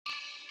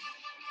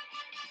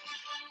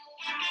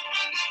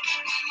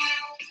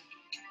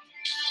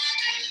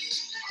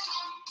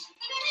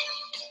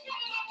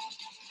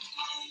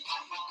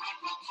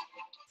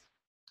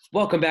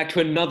Welcome back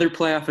to another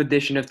playoff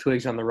edition of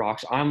Twigs on the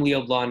Rocks. I'm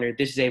Leo Blonder.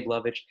 This is Abe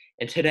Lovich.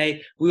 And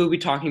today we will be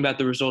talking about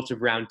the results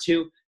of round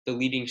two, the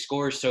leading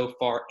scores so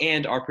far,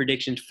 and our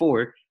predictions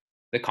for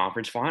the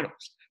conference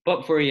finals. But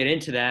before we get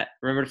into that,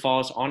 remember to follow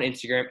us on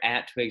Instagram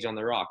at Twigs on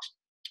the Rocks.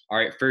 All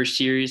right, first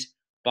series,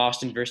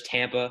 Boston versus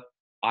Tampa.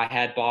 I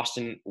had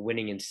Boston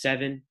winning in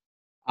 7.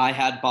 I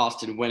had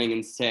Boston winning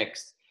in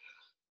 6.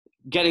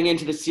 Getting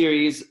into the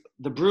series,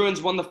 the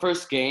Bruins won the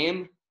first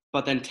game,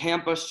 but then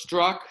Tampa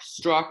struck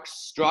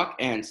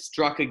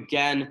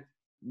again,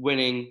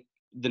 winning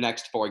the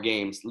next 4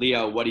 games.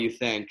 Leo, what do you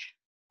think?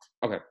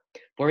 Okay,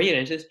 before we get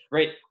into this,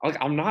 right,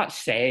 I'm not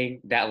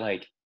saying that,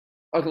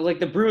 okay,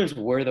 the Bruins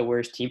were the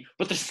worst team,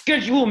 but the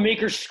schedule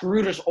makers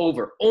screwed us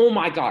over. Oh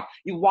my God.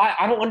 Why?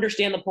 I don't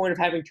understand the point of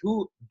having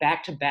 2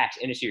 back-to-backs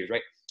in a series,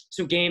 right?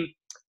 So game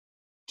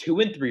 2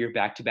 and 3 are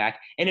back-to-back.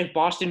 And if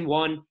Boston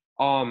won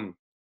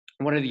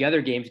one of the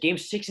other games,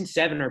 games 6 and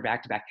 7 are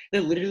back-to-back.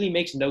 That literally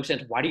makes no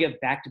sense. Why do you have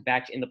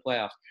back-to-backs in the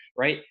playoffs,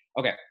 right?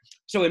 Okay,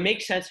 so it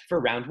makes sense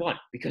for round 1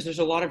 because there's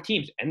a lot of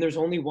teams and there's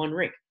only one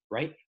rink,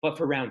 right? But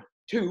for round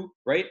 2,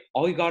 right,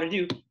 all you got to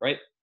do, right,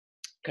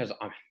 because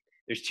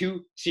there's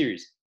 2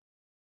 series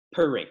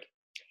per rink.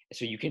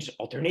 So you can just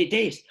alternate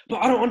days.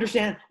 But I don't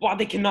understand why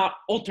they cannot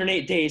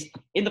alternate days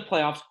in the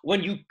playoffs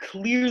when you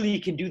clearly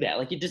can do that.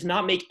 Like, it does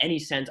not make any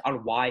sense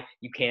on why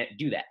you can't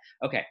do that.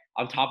 Okay,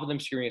 on top of them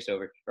screwing us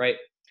over, right?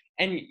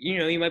 And,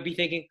 you might be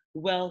thinking,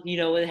 well,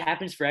 it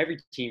happens for every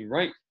team,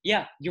 right?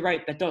 Yeah, you're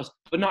right, that does.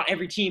 But not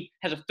every team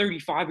has a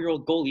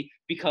 35-year-old goalie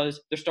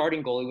because their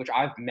starting goalie, which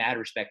I have mad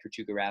respect for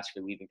Tuukka Rask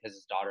for leaving because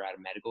his daughter had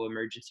a medical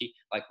emergency,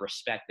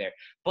 respect there.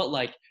 But,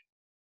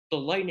 the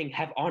Lightning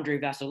have Andre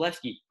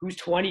Vasilevsky, who's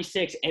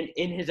 26 and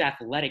in his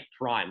athletic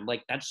prime.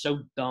 That's so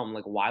dumb.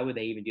 Why would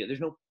they even do it? There's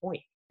no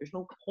point. There's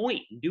no point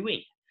in doing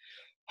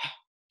it.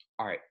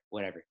 All right,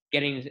 whatever.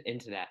 Getting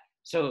into that.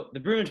 So the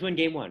Bruins win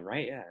game 1,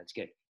 right? Yeah, that's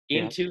good.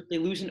 Game Yeah. 2, they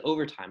lose in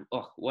overtime.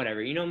 Oh,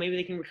 whatever. Maybe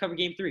they can recover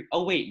game 3.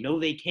 Oh, wait, no,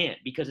 they can't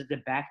because it's a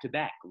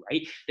back-to-back,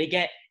 right? They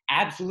get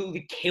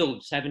absolutely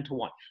killed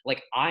 7-1.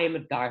 I am a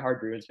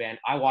diehard Bruins fan.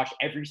 I watched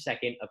every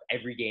second of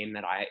every game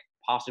that I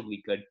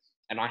possibly could.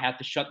 And I had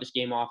to shut this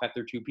game off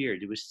after 2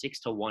 periods. It was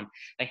 6-1.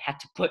 They had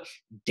to put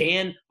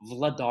Dan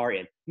Vladar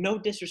in. No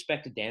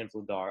disrespect to Dan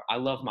Vladar. I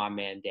love my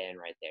man Dan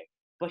right there.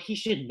 But he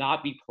should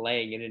not be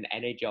playing in an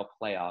NHL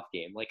playoff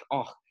game.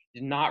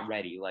 He's not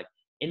ready.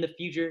 In the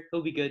future,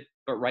 he'll be good.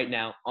 But right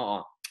now,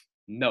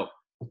 no.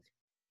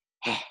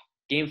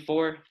 Game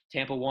 4,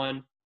 Tampa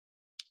won.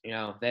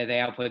 They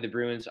outplayed the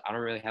Bruins. I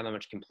don't really have that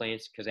much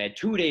complaints because they had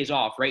 2 days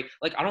off, right?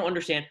 I don't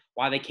understand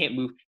why they can't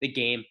move the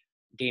game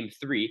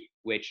 3,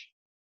 which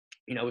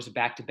was a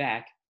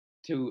back-to-back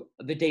to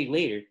the day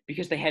later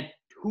because they had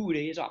 2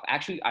 days off.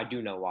 Actually, I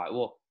do know why.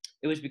 Well,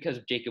 it was because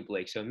of Jacob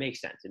Blake, so it makes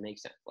sense. It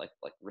makes sense.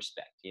 Respect,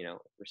 respect,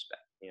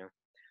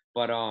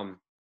 But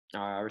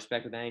I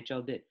respect what the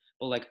NHL did.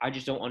 But I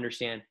just don't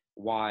understand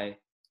why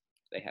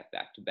they have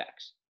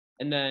back-to-backs.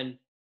 And then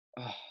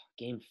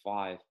game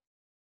 5,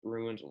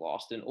 Bruins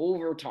lost in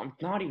overtime.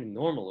 Not even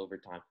normal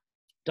overtime.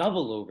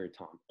 Double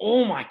overtime.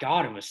 Oh my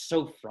God, it was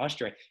so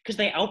frustrating because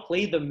they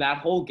outplayed them that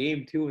whole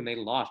game too, and they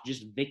lost.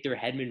 Just Victor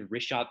Hedman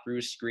wrist shot through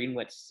a screen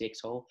wet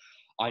 6-hole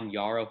on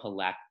Yaro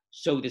Halak.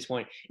 So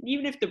disappointing. And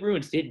even if the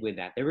Bruins did win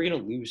that, they were gonna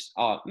lose.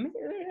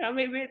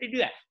 Maybe they do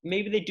that.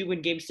 Maybe they do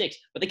win game 6,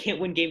 but they can't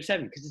win game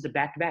 7 because it's a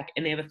back-to-back,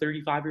 and they have a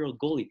 35-year-old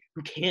goalie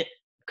who can't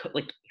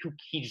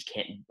he just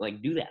can't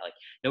do that.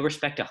 No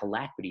respect to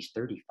Halak, but he's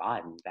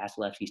 35 and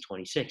Vasilevsky's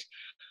 26.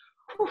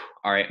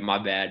 All right,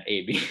 my bad,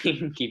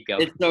 AB. Keep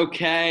going. It's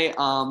okay.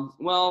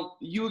 Well,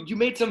 you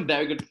made some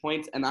very good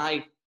points, and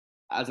I,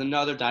 as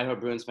another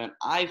diehard Bruins fan,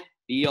 I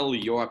feel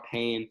your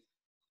pain.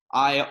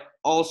 I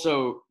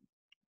also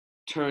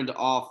turned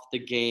off the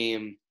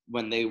game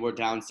when they were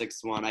down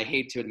 6-1. I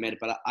hate to admit it,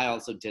 but I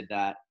also did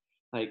that.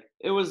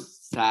 It was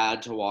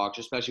sad to watch,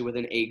 especially with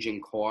an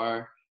aging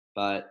core,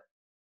 but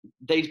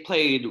they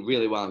played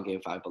really well in game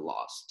 5 but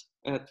lost.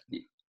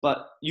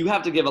 But you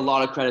have to give a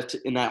lot of credit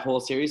in that whole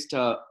series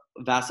to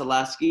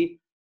Vasilevsky.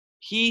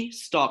 He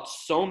stopped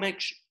so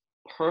much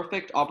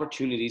perfect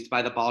opportunities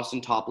by the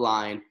Boston top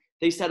line.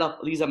 They set up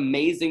these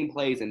amazing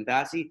plays, and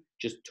Vasi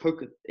just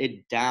took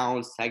it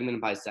down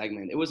segment by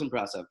segment. It was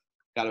impressive.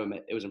 Got to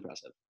admit, it was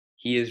impressive.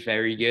 He is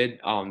very good.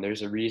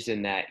 There's a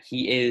reason that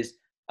he is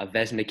a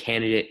Vezina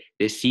candidate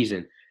this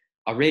season.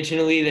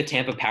 Originally, the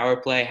Tampa power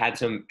play had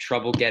some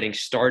trouble getting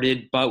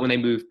started, but when they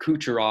moved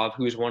Kucherov,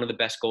 who is one of the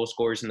best goal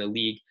scorers in the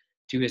league,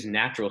 to his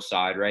natural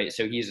side, right?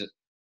 So he's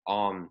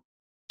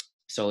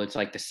so it's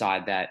the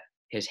side that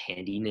his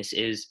handiness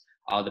is.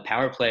 The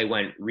power play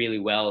went really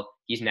well.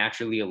 He's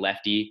naturally a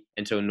lefty,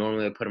 and so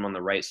normally they put him on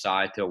the right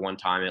side to one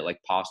time it.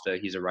 Pasta,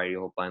 he's a righty,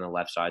 he'll play on the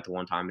left side to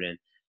one time it in.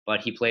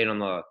 But he played on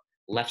the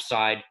left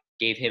side,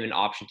 gave him an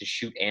option to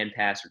shoot and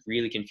pass,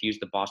 really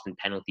confused the Boston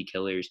penalty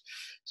killers.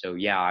 So,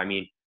 yeah,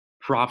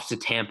 props to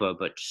Tampa,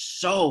 but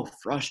so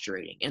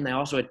frustrating. And they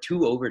also had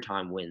 2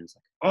 overtime wins.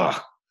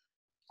 Ugh.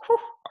 Whew.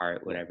 All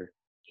right, whatever.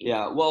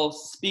 Yeah, well,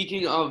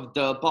 speaking of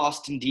the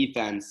Boston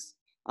defense,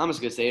 I'm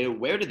just going to say it.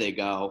 Where did they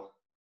go?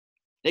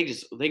 they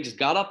just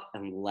got up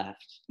and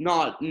left.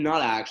 Not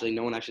actually.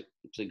 No one actually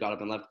got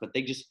up and left, but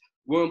they just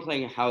weren't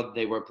playing how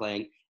they were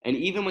playing. And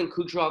even when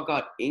Kucherov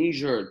got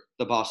injured,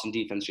 the Boston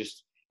defense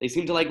just they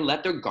seemed to like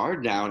let their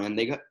guard down, and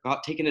they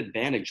got taken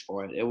advantage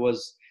for it. It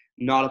was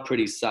not a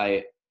pretty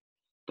sight. Yeah.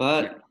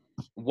 But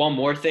One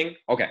more thing.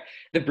 Okay.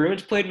 The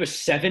Bruins played with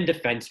 7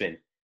 defensemen,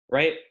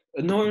 right?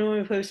 No,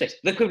 we played with 6.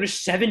 They played with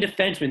 7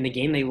 defensemen in the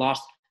game they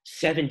lost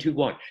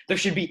 7-1. There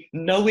should be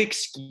no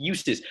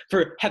excuses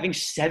for having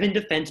 7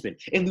 defensemen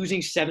and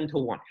losing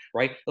 7-1,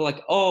 right? They're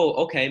like, oh,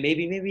 okay,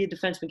 maybe a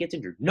defenseman gets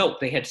injured. No,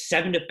 they had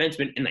 7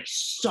 defensemen and they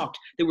sucked.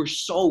 They were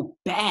so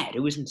bad.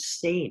 It was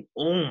insane.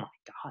 Oh my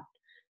God.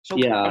 So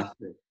yeah,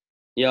 frustrating.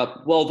 yep.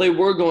 Well, they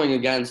were going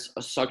against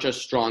such a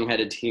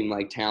strong-headed team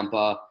like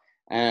Tampa,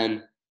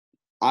 and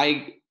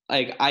I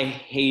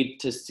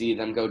hate to see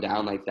them go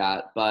down like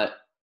that. But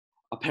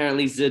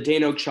apparently,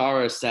 Zdeno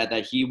Chara said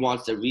that he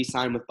wants to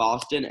re-sign with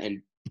Boston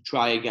and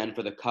try again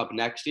for the Cup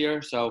next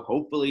year. So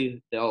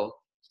hopefully,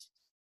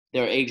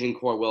 their aging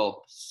core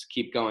will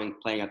keep going,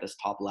 playing at this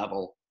top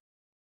level.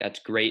 That's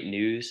great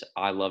news.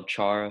 I love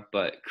Chara,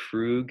 but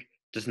Krug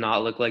does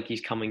not look like he's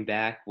coming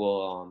back.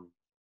 Well,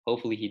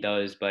 hopefully he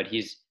does, but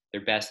he's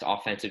their best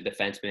offensive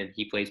defenseman.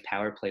 He plays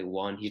power play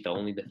 1. He's the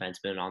only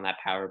defenseman on that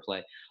power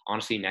play.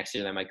 Honestly, next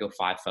year they might go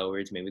 5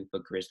 forwards. Maybe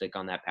put Grzelcyk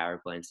on that power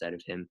play instead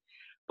of him.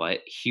 But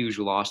huge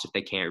loss if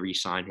they can't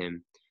re-sign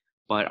him.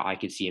 But I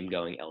could see him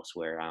going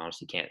elsewhere. I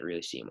honestly can't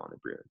really see him on the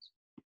Bruins.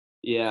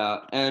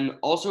 Yeah, and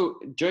also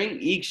during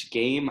each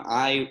game,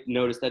 I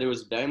noticed that it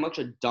was very much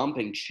a dump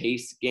and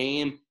chase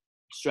game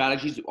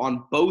strategies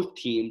on both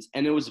teams,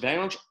 and it was very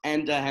much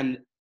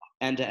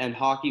end-to-end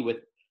hockey with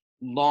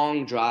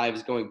long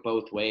drives going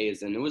both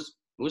ways, and it was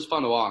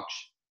fun to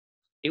watch.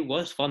 It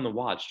was fun to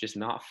watch, just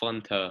not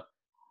fun to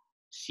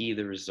see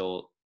the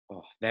result.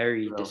 Oh,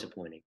 very So,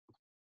 disappointing.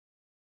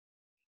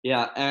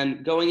 yeah,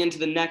 and going into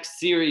the next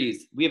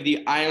series, we have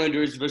the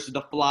Islanders versus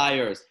the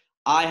Flyers.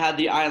 I had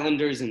the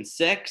Islanders in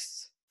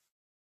 6.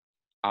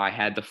 I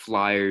had the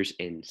Flyers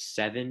in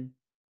 7.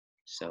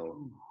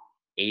 So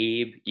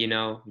Abe,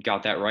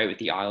 got that right with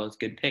the Isles.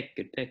 Good pick.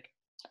 Good pick.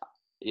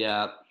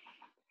 Yeah,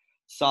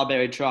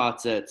 Sawberry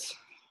Trotz. It's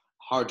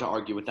hard to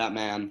argue with that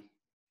man,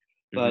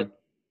 Hmm.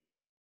 but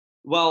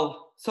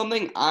well,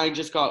 something I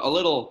just got a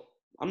little,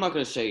 I'm not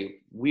going to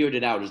say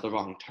weirded out is the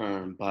wrong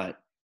term,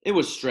 but it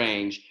was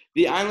strange.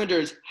 The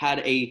Islanders had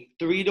a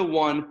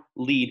 3-1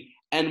 lead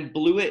and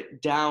blew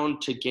it down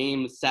to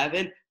game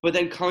 7, but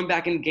then coming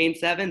back in game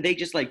 7, they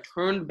just like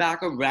turned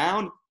back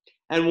around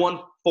and won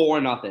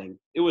 4-0.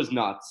 It was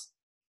nuts.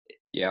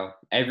 Yeah.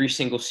 Every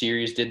single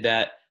series did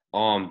that.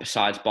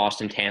 Besides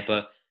Boston,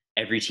 Tampa,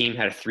 every team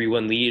had a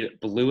 3-1 lead,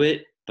 blew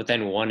it, but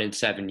then won in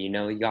 7.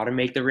 You got to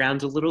make the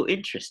rounds a little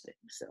interesting.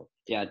 So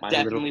Yeah, my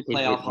little definitely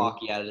playoff tidbit.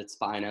 hockey at its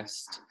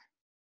finest.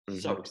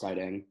 So Hmm.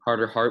 exciting.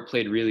 Carter Hart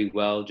played really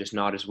well, just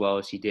not as well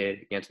as he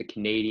did against the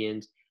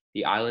Canadians.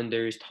 The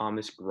Islanders,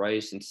 Thomas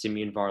Greiss and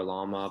Simeon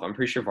Varlamov. I'm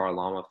pretty sure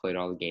Varlamov played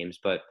all the games,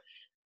 but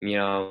you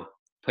know,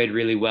 played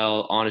really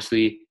well.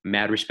 Honestly,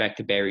 mad respect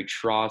to Barry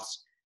Trotz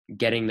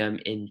getting them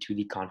into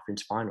the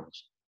conference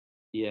finals.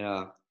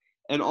 Yeah.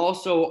 And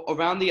also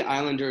around the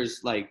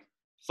Islanders, like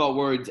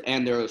forwards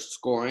and their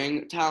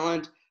scoring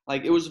talent,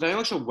 like it was very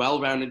much a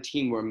well-rounded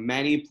team where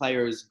many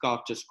players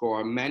got to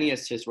score, many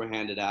assists were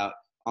handed out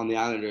on the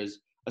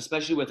Islanders,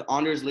 especially with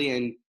Anders Lee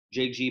and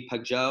JG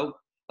Pajot,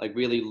 like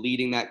really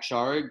leading that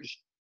charge.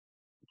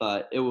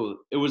 But it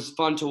was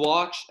fun to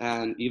watch,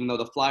 and even though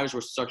the Flyers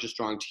were such a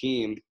strong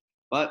team,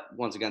 but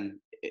once again,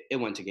 it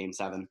went to Game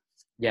 7.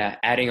 Yeah,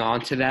 adding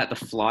on to that, the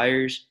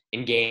Flyers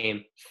in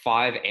game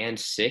 5 and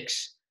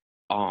 6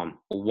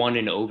 won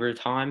in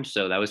overtime,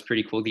 so that was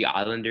pretty cool. The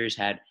Islanders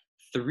had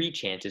 3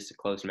 chances to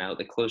close them out.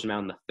 They closed them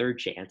out in the third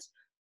chance.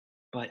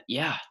 But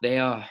yeah, they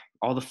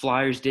all the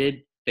Flyers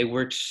did. They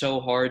worked so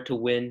hard to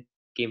win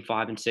game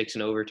 5 and 6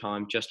 in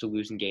overtime just to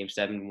lose in game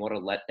 7. What a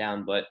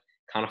letdown, but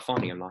kind of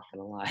funny, I'm not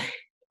gonna lie.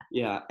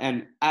 Yeah,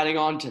 and adding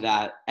on to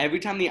that, every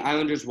time the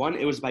Islanders won,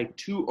 it was by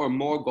 2 or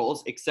more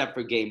goals, except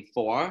for Game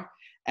 4.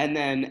 And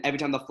then every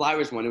time the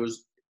Flyers won, it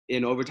was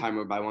in overtime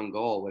or by 1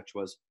 goal, which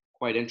was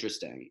quite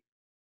interesting.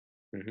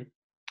 Hmm.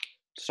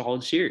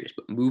 Solid series.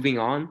 But moving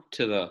on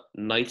to the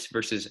Knights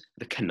versus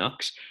the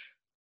Canucks.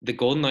 The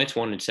Golden Knights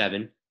won in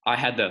 7. I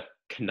had the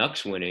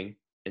Canucks winning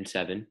in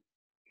 7.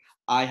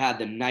 I had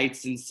the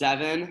Knights in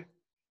 7,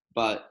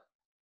 but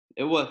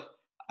it was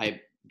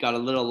I got a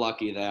little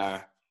lucky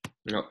there.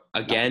 Not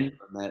Again,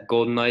 to admit.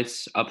 Golden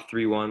Knights up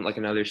 3-1, like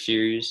another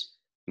series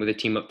with a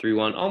team up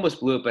 3-1.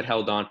 Almost blew it, but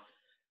held on.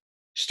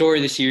 Story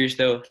of the series,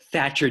 though,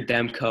 Thatcher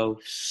Demko,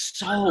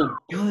 so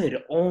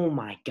good. Oh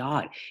my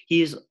God,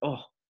 he is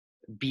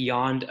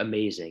beyond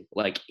amazing.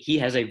 Like he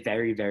has a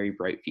very, very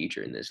bright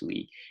future in this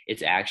league.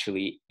 It's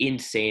actually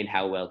insane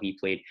how well he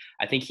played.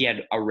 I think he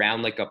had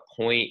around like a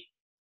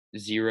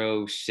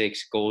 .06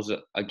 goals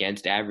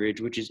against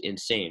average, which is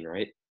insane,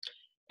 right?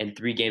 And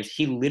 3 games,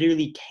 he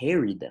literally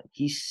carried them.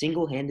 He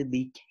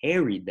single-handedly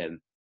carried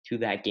them to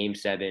that game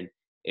 7,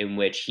 in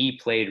which he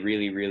played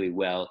really, really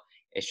well.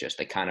 It's just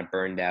they kind of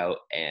burned out,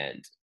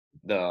 and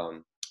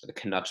the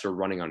Canucks were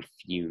running on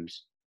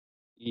fumes.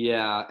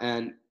 Yeah,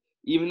 and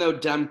even though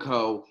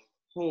Demko,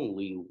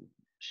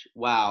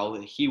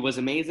 wow, he was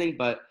amazing,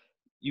 but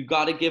you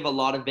got to give a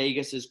lot of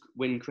Vegas's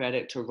win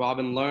credit to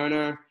Robin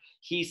Lerner.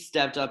 He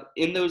stepped up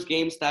in those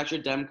games. Thatcher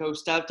Demko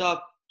stepped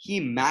up. He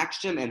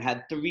matched him and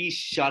had 3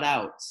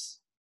 shutouts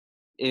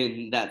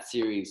in that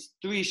series.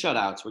 3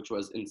 shutouts, which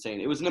was insane.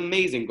 It was an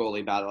amazing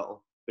goalie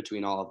battle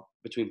between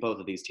both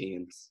of these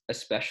teams.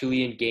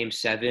 Especially in Game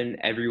 7,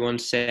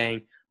 everyone's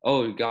saying,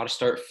 "Oh, we got to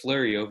start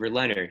Fleury over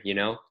Leonard,"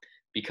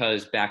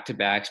 because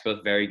back-to-backs,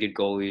 both very good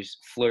goalies.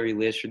 Fleury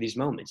lives for these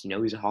moments.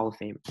 He's a Hall of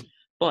Famer.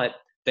 But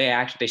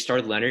they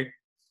started Leonard.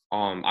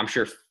 I'm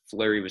sure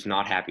Fleury was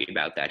not happy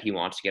about that. He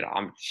wants to get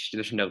on.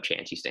 There's no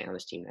chance he's staying on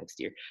this team next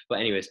year. But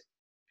anyways,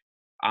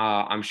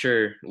 I'm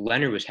sure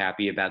Leonard was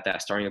happy about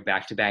that, starting a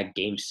back-to-back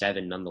Game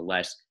 7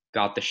 nonetheless.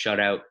 Got the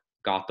shutout,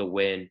 got the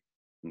win,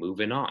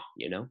 moving on,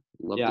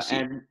 Love Yeah, to see.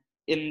 and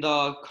in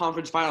the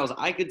conference finals,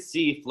 I could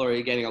see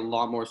Fleury getting a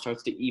lot more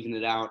starts to even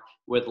it out,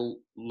 with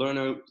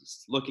Lerner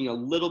looking a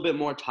little bit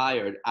more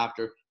tired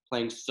after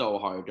playing so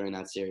hard during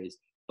that series.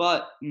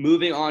 But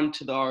moving on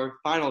to our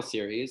final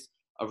series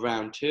of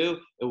round 2,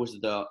 it was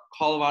the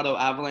Colorado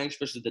Avalanche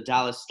versus the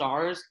Dallas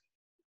Stars.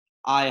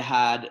 I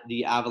had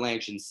the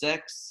Avalanche in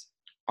 6.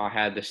 I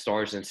had the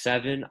Stars in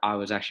 7. I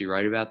was actually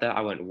right about that.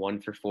 I went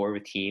 1 for 4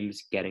 with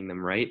teams getting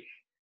them right.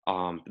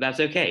 But that's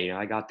okay.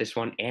 I got this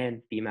one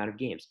and the amount of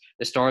games.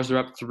 The Stars are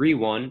up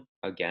 3-1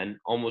 again,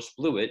 almost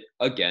blew it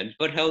again,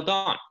 but held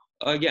on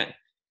again.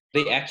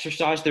 They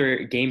exercised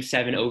their Game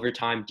 7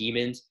 overtime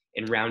demons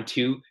in round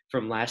 2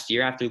 from last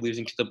year after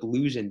losing to the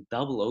Blues in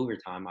double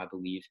overtime, I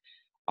believe.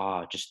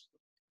 Just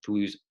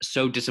Blues,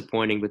 so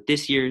disappointing. But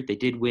this year, they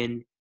did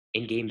win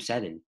in Game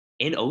 7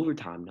 in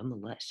overtime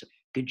nonetheless. So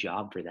good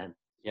job for them.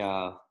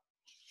 Yeah.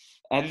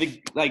 And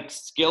the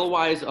skill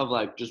wise of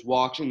just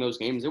watching those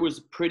games, it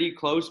was pretty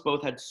close.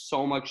 Both had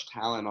so much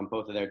talent on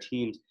both of their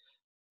teams,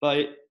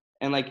 but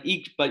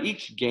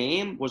each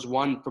game was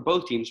won for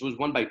both teams was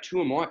won by 2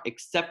 or more,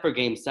 except for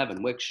Game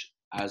 7, which,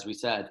 as we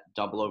said,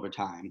 double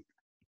overtime.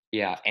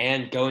 Yeah,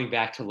 and going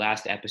back to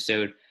last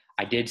episode,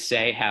 I did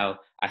say how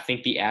I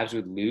think the Avs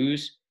would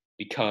lose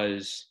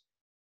because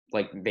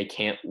they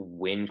can't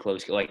win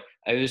close. It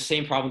was the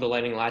same problem with the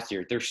Lightning last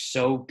year. They're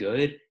so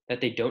good that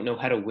they don't know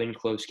how to win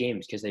close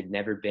games because they've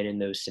never been in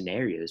those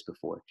scenarios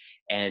before.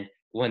 And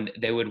when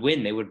they would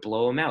win, they would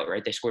blow them out,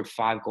 right? They scored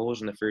 5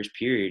 goals in the first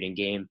period in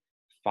Game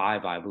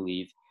 5, I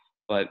believe.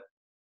 But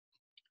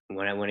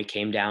when it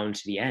came down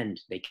to the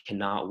end, they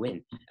cannot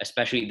win.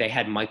 Especially they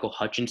had Michael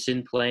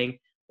Hutchinson playing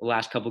the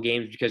last couple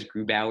games because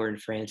Grubauer and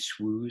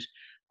Francouz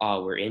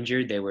were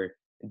injured. They were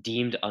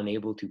deemed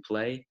unable to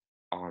play.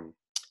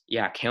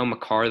 Cale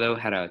Makar, though,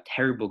 had a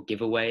terrible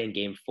giveaway in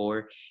Game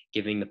 4,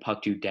 giving the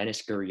puck to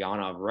Denis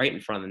Gurianov right in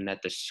front of the net.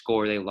 The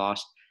score they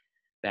lost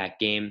that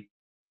game,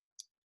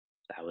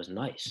 that was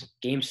nice.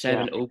 Game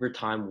 7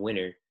 overtime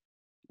winner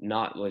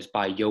was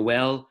by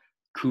Yoel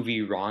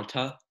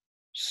Kuviranta.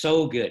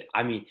 So good.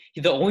 I mean,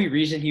 the only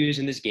reason he was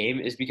in this game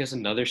is because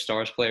another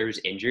Stars player was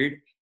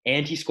injured,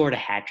 and he scored a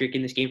hat trick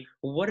in this game.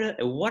 What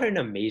an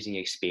amazing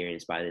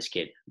experience by this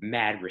kid.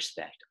 Mad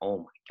respect. Oh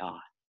my God.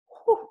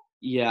 Whew.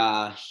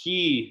 Yeah,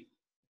 he's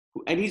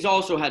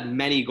also had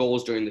many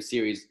goals during the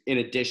series in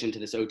addition to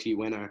this OT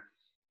winner,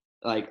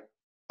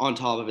 on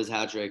top of his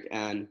hat trick,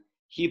 and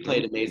he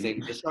played amazing.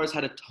 The Stars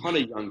had a ton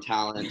of young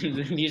talent.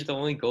 These are the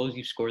only goals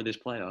you've scored this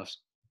playoffs.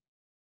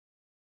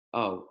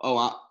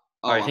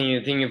 I'm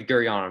thinking of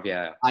Gurianov,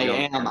 yeah. I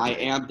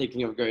am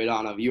thinking of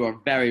Gurianov. You are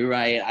very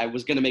right. I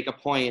was going to make a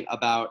point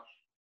about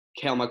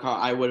Cale Makar.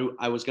 I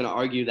was going to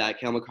argue that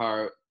Cale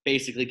Makar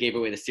basically gave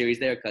away the series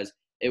there because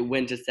it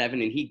went to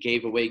 7 and he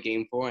gave away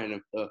Game 4. And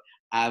if the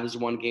Avs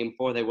won Game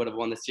 4, they would have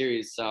won the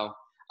series. So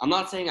I'm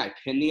not saying I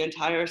pin the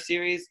entire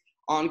series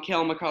on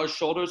Cale Makar's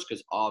shoulders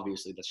because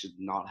obviously that's just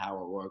not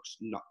how it works.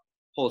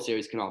 Whole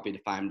series cannot be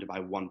defined by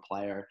one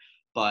player.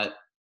 But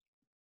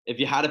if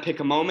you had to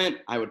pick a moment,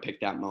 I would pick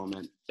that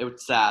moment. It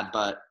was sad,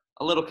 but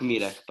a little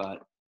comedic.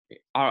 But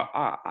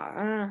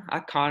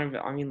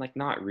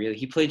not really.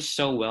 He played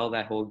so well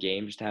that whole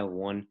game, just to have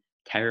one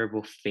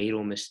terrible,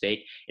 fatal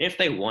mistake. And if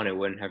they won, it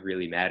wouldn't have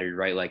really mattered,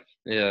 right?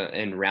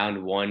 In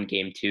round 1,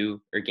 Game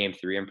 2, or Game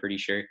 3, I'm pretty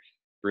sure,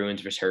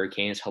 Bruins versus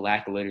Hurricanes,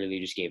 Halak literally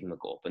just gave him a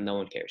goal, but no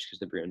one cares because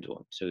the Bruins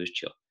won, so it was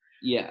chill.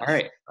 Yeah. All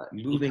right,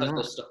 moving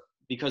on.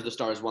 Because the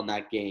Stars won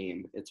that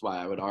game, it's why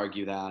I would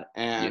argue that.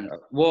 And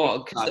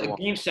because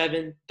Game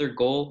 7, their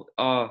goal,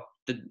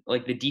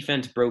 the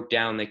defense broke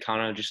down. They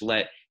kind of just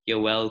let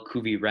Yoel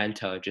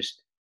Kuviranta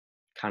just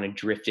kind of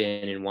drift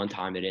in and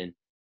one-time it in.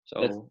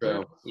 So that's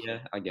true. Yeah,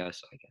 I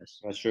guess.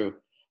 That's true.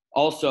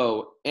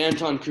 Also,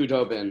 Anton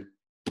Khudobin,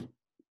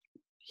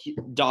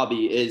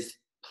 Dobby is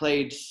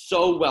played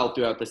so well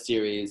throughout the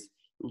series,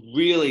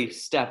 really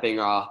stepping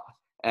up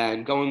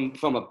and going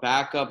from a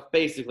backup.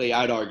 Basically,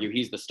 I'd argue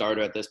he's the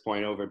starter at this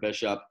point over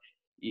Bishop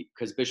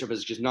because Bishop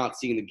is just not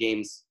seeing the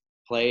games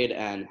played,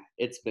 and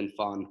it's been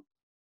fun.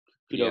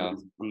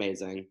 Khudobin's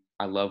amazing.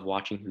 I love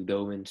watching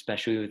Hudobin,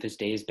 especially with his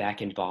days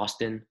back in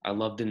Boston. I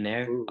loved him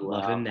there. Ooh, I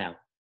love wow. him now.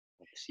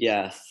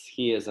 Yes,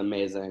 he is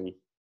amazing.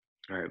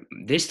 All right,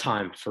 this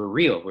time for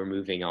real, we're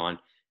moving on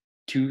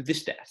to the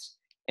stats.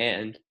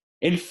 And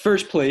in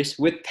first place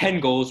with 10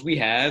 goals, we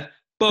have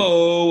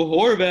Bo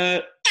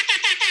Horvat.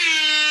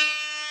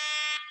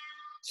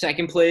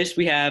 Second place,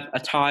 we have a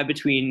tie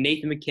between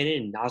Nathan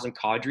MacKinnon and Nazem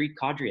Kadri.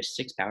 Kadri has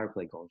 6 power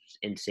play goals.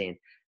 Insane.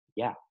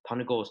 Yeah, ton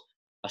of goals.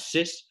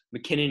 Assists,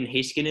 McKinnon and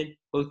Heiskanen,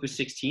 both with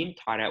 16,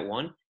 tied at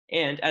 1.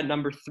 And at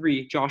number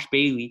 3, Josh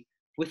Bailey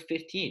with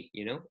 15.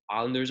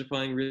 Islanders are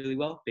playing really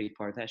well. Big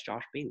part of that's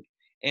Josh Bailey.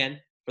 And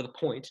for the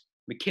points,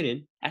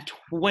 McKinnon at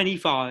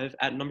 25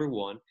 at number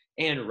 1,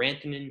 and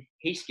Rantanen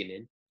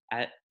Heiskanen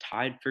at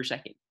tied for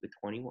second with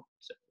 21.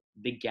 So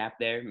big gap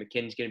there.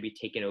 McKinnon's going to be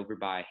taken over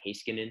by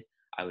Heiskanen,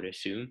 I would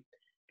assume,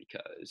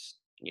 because,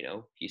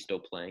 he's still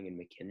playing and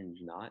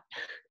McKinnon's not.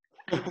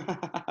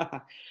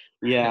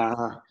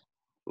 Yeah,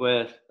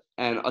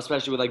 and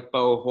especially with like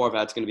Bo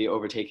Horvat's going to be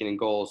overtaken in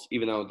goals,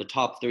 even though the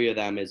top 3 of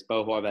them is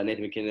Bo Horvat,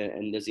 Nathan MacKinnon,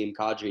 and Nazem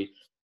Kadri,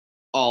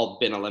 all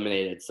been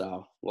eliminated.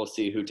 So we'll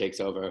see who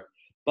takes over.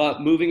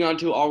 But moving on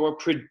to our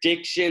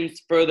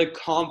predictions for the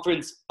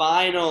conference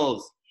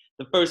finals.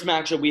 The first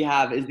matchup we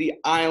have is the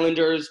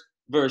Islanders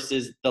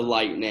versus the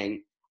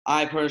Lightning.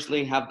 I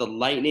personally have the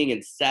Lightning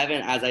in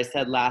 7. As I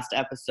said last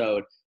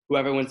episode,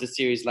 whoever wins the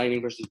series,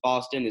 Lightning versus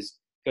Boston, is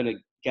going to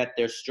get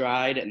their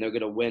stride and they're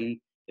going to win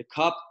the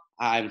cup.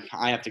 I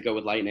have to go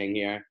with Lightning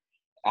here.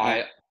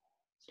 I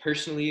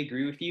personally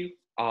agree with you.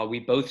 We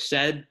both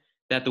said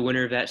that the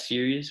winner of that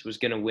series was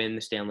going to win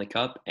the Stanley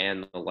Cup,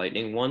 and the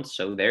Lightning won.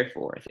 So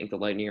therefore, I think the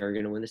Lightning are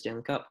going to win the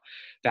Stanley Cup.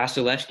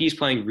 Vasilevsky is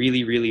playing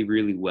really, really,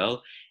 really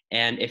well.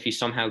 And if he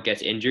somehow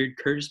gets injured,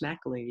 Curtis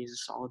McElhinney is a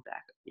solid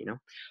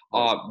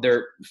backup,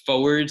 Their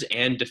forwards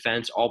and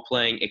defense all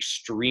playing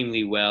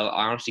extremely well.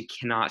 I honestly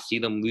cannot see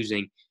them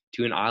losing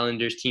to an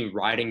Islanders team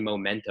riding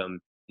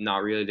momentum,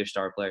 not really their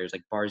star players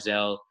like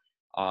Barzal,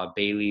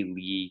 Bailey,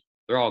 Lee.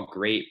 They're all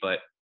great, but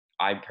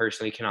I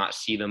personally cannot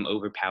see them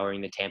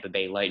overpowering the Tampa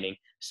Bay Lightning,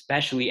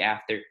 especially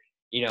after,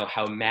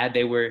 how mad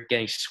they were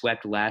getting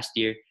swept last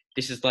year.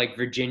 This is like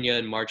Virginia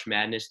in March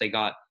Madness.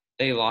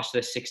 They lost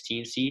the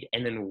 16 seed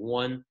and then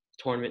won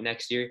tournament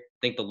next year. I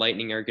think the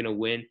Lightning are going to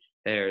win.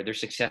 Their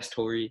success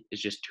story is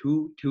just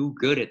too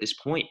good at this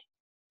point.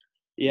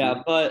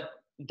 Yeah, but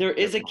there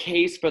is a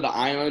case for the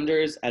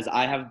Islanders, as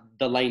I have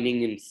the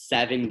Lightning in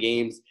 7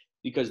 games,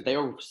 because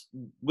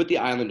with the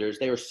Islanders,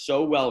 they are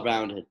so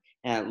well-rounded,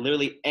 and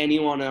literally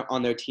anyone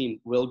on their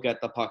team will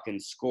get the puck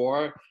and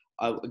score.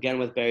 Again,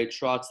 with Barry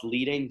Trotz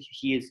leading,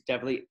 he is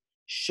definitely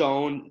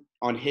shown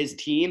on his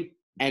team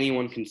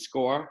anyone can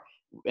score,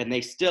 and they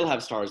still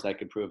have stars that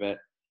could prove it.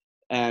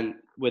 And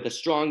with a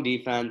strong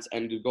defense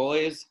and good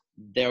goalies,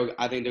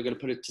 I think they're going to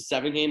put it to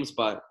 7 games.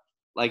 But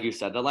like you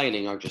said, the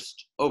Lightning are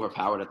just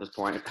overpowered at this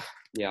point.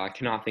 Yeah, I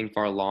cannot think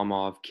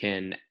Varlamov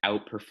can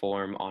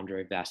outperform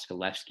Andrei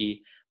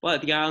Vasilevsky.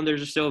 But the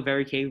Islanders are still a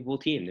very capable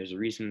team. There's a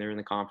reason they're in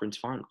the conference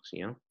finals,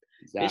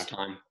 Exactly. This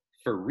time,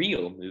 for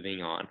real,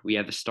 moving on, we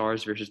have the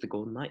Stars versus the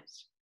Golden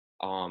Knights.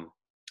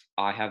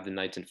 I have the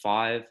Knights in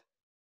 5.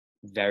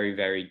 Very,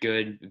 very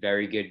good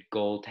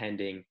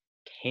goaltending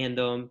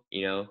tandem.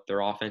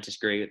 Their offense is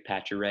great with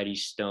Pacioretty,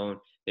 Stone.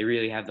 They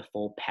really have the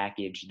full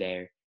package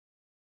there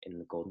in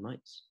the Golden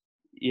Knights.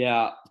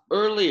 Yeah,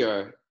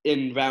 earlier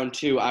in round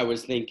 2, I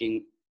was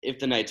thinking if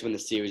the Knights win the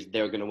series,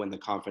 they're going to win the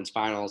conference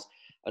finals,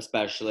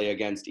 especially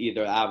against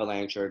either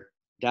Avalanche or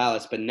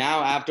Dallas. But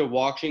now, after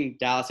watching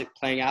Dallas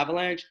playing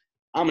Avalanche,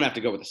 I'm going to have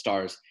to go with the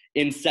Stars.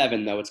 In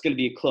 7, though, it's going to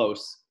be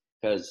close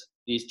because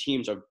these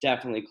teams are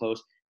definitely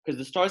close because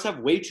the Stars have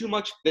way too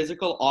much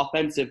physical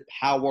offensive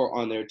power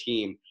on their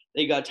team.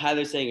 They got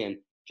Tyler Seguin,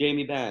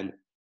 Jamie Benn,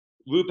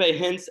 Roope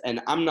Hintz, and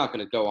I'm not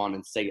going to go on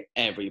and say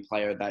every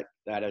player that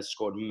has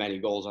scored many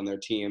goals on their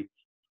team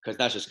because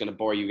that's just going to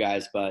bore you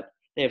guys. But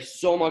they have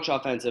so much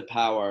offensive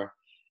power,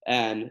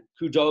 and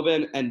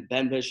Khudobin and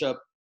Ben Bishop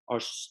are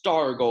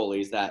star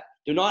goalies that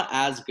they're not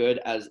as good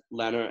as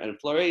Leonard and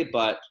Fleury,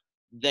 but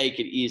they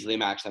could easily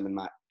match them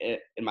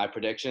in my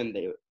prediction.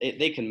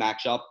 They can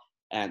match up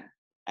and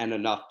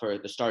enough for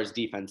the Stars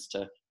defense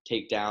to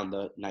take down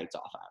the Knights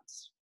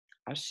offense.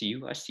 I see you.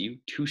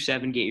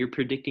 2-7 game. You're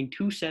predicting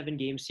 2-7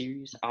 game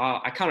series.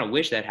 I kind of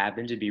wish that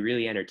happens. It'd be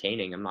really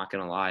entertaining. I'm not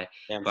gonna lie.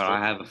 But I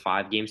have a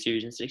 5 game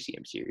series and 6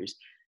 game series.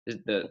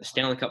 The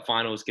Stanley Cup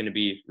final is going to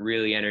be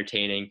really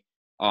entertaining.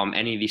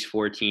 Any of these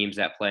 4 teams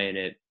that play in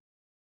it,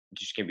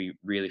 just gonna be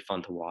really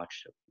fun to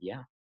watch. So,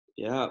 yeah.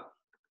 Yeah.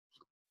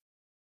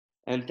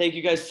 And thank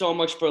you guys so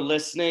much for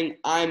listening.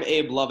 I'm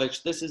Abe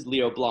Lovich. This is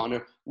Leo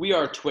Blonner. We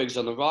are Twigs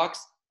on the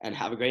Rocks, and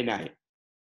have a great night.